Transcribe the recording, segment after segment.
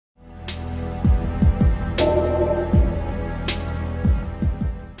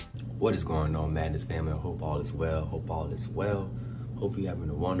What is going on, Madness family? I hope all is well. Hope you're having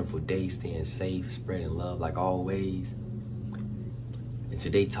a wonderful day, staying safe, spreading love like always. In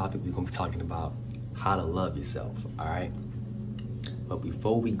today's topic, we're going to be talking about how to love yourself, all right? But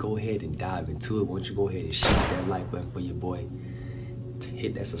before we go ahead and dive into it, why don't you go ahead and shoot that like button for your boy,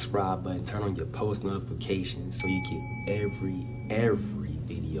 hit that subscribe button, turn on your post notifications so you get every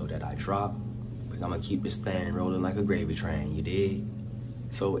video that I drop. Because I'm going to keep this thing rolling like a gravy train, you dig?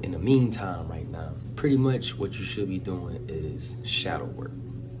 So in the meantime right now, pretty much what you should be doing is shadow work.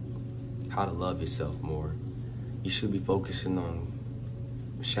 How to love yourself more. You should be focusing on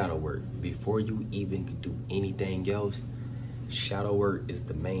shadow work. Before you even can do anything else, shadow work is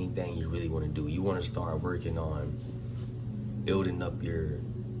the main thing you really want to do. You want to start working on building up your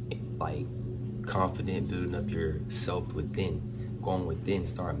confidence, building up your self within, going within,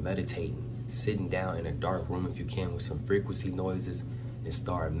 start meditating, sitting down in a dark room if you can with some frequency noises, and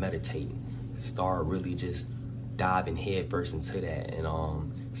start meditating. Start really just diving headfirst into that, and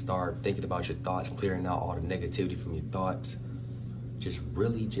start thinking about your thoughts, clearing out all the negativity from your thoughts. Just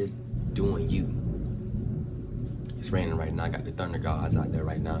really just doing you. It's raining right now. I got the thunder gods out there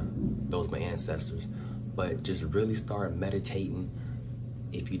right now. Those are my ancestors. But just really start meditating.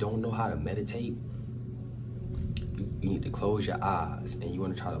 If you don't know how to meditate, you need to close your eyes and you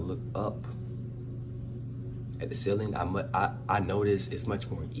want to try to look up at the ceiling. I notice it's much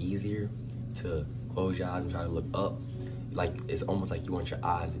more easier to close your eyes and try to look up. Like, it's almost like you want your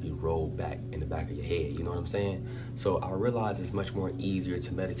eyes to be rolled back in the back of your head, you know what I'm saying? So I realize it's much more easier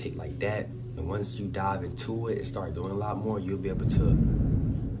to meditate like that. And once you dive into it and start doing a lot more, you'll be able to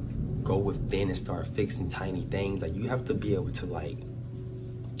go within and start fixing tiny things. Like, you have to be able to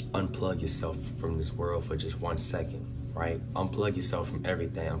unplug yourself from this world for just 1 second, right? Unplug yourself from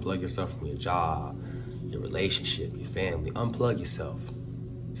everything. Unplug yourself from your job, your relationship, your family. Unplug yourself.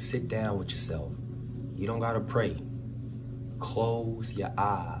 Sit down with yourself. You don't gotta pray. Close your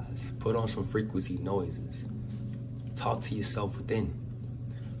eyes. Put on some frequency noises. Talk to yourself within.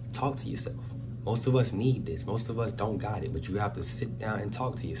 Talk to yourself. Most of us need this. Most of us don't got it, but you have to sit down and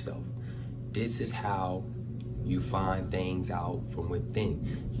talk to yourself. This is how you find things out from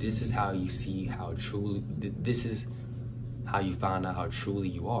within. This is how you see how truly, this is how you find out how truly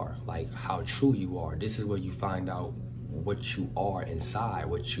you are, like how true you are. This is where you find out what you are inside,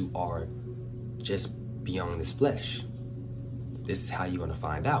 what you are just beyond this flesh. This is how you're gonna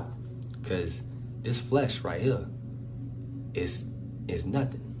find out, because this flesh right here is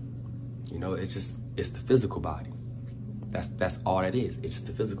nothing. You know, it's the physical body. That's all it is. It's just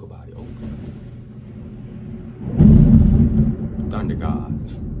the physical body. Oh, thunder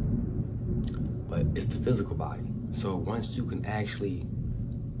gods. But it's the physical body. So once you can actually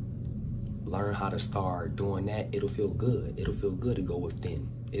learn how to start doing that, it'll feel good. It'll feel good to go within.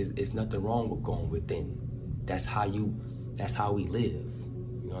 It's nothing wrong with going within. That's how we live.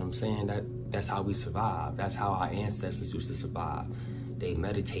 You know what I'm saying? That's how we survive. That's how our ancestors used to survive. They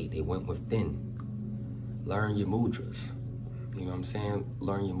meditate, they went within. Learn your mudras. You know what I'm saying?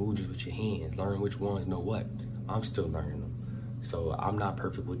 Learn your mudras with your hands. Learn which ones know what. I'm still learning them. So I'm not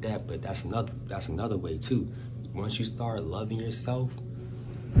perfect with that, but that's another way too. Once you start loving yourself,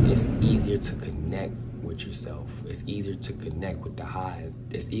 it's easier to connect with yourself. It's easier to connect with the high.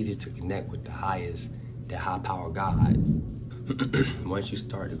 It's easier to connect with the highest, the high power God. Once you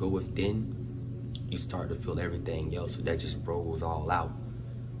start to go within, you start to feel everything else. So that just rolls all out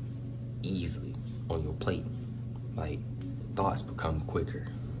easily on your plate. Like, thoughts become quicker.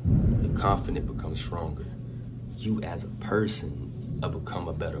 Your confidence becomes stronger. You as a person become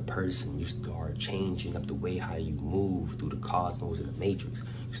a better person. You start changing up the way how you move through the cosmos and the matrix.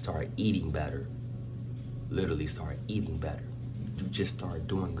 You start eating better. Literally start eating better. You just start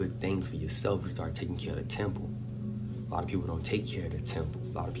doing good things for yourself. You start taking care of the temple. A lot of people don't take care of their temple.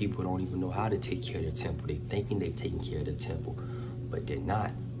 A lot of people don't even know how to take care of their temple. They thinking they taking care of their temple, but they're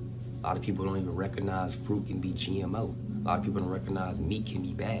not. A lot of people don't even recognize fruit can be GMO. A lot of people don't recognize meat can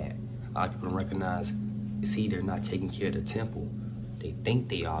be bad. A lot of people don't recognize, see, they're not taking care of the temple. They think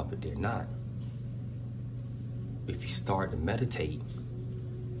they are, but they're not. If you start to meditate,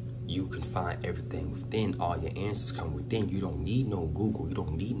 you can find everything within. All your answers come within. You don't need no Google. You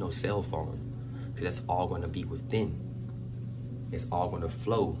don't need no cell phone, because that's all going to be within. It's all going to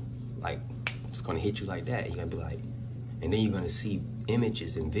flow. Like, it's going to hit you like that. You're going to be like, and then you're going to see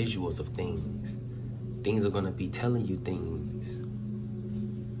images and visuals of things. Things are going to be telling you things.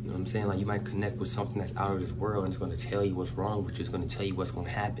 You know what I'm saying? Like, you might connect with something that's out of this world, and it's going to tell you what's wrong with you. It's going to tell you what's going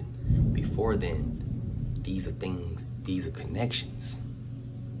to happen. Before then, these are things, these are connections.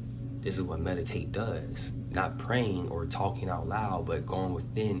 This is what meditate does. Not praying or talking out loud, but going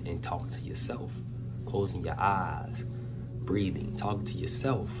within and talking to yourself. Closing your eyes, breathing, talking to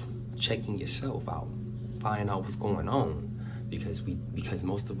yourself, checking yourself out, finding out what's going on. Because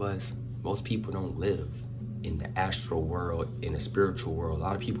most people don't live in the astral world, in the spiritual world. A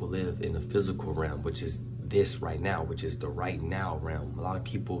lot of people live in the physical realm, which is this right now, which is the right now realm. A lot of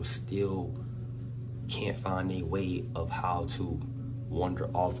people still can't find a way of how to wander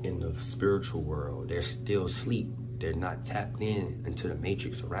off in the spiritual world. They're still asleep. They're not tapped in into the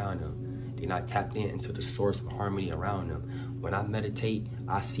matrix around them. They're not tapped in into the source of harmony around them. When I meditate,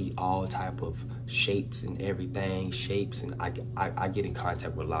 I see all type of shapes and everything, and I get in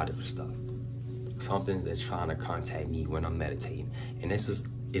contact with a lot of different stuff. Something that's trying to contact me when I'm meditating. And this is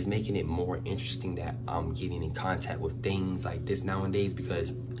making it more interesting that I'm getting in contact with things like this nowadays,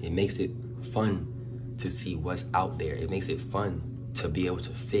 because it makes it fun to see what's out there. It makes it fun to be able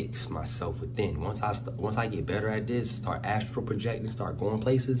to fix myself within. Once I get better at this, start astral projecting, start going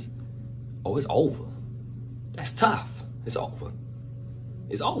places, oh, it's over. That's tough. It's over.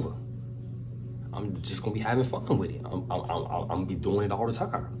 It's over. I'm just gonna be having fun with it. I'm gonna be doing it all the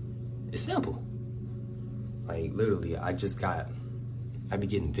time. It's simple. Like literally, I be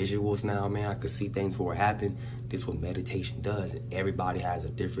getting visuals now, man. I could see things before it happened. This is what meditation does, and everybody has a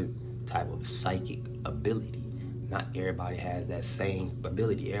different type of psychic ability. Not everybody has that same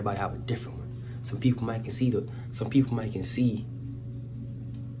ability. Everybody have a different one. Some people might can see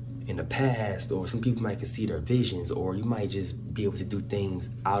in the past, or some people might can see their visions, or you might just be able to do things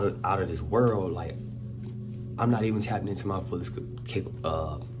out of this world. Like, I'm not even tapping into my fullest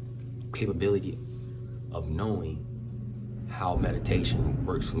capability of knowing how meditation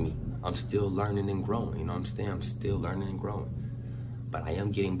works for me. I'm still learning and growing, you know what I'm saying? I'm still learning and growing, but I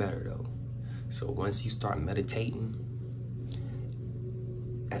am getting better though. So once you start meditating,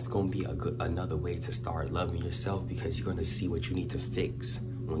 that's gonna be another way to start loving yourself, because you're gonna see what you need to fix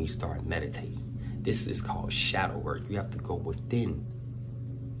when you start meditating. This is called shadow work. You have to go within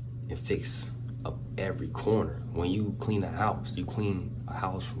and fix up every corner. When you clean a house, you clean a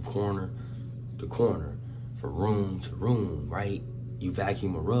house from corner to corner, from room to room, right? You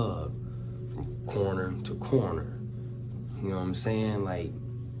vacuum a rug from corner to corner. You know what I'm saying? Like,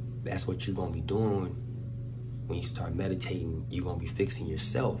 that's what you're gonna be doing when you start meditating. You're gonna be fixing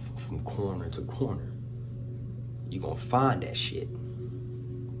yourself from corner to corner. You're gonna find that shit.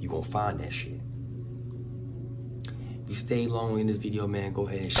 You're gonna find that shit. If you stayed long in this video, man, go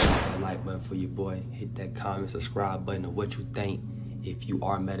ahead and share that like button for your boy. Hit that comment, subscribe button of what you think if you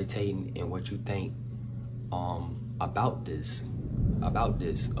are meditating, and what you think about this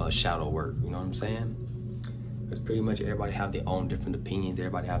shadow work. You know what I'm saying? Because pretty much everybody have their own different opinions.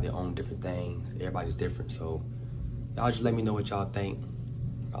 Everybody have their own different things. Everybody's different. So y'all just let me know what y'all think.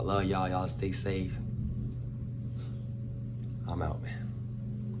 I love y'all. Y'all stay safe. I'm out, man.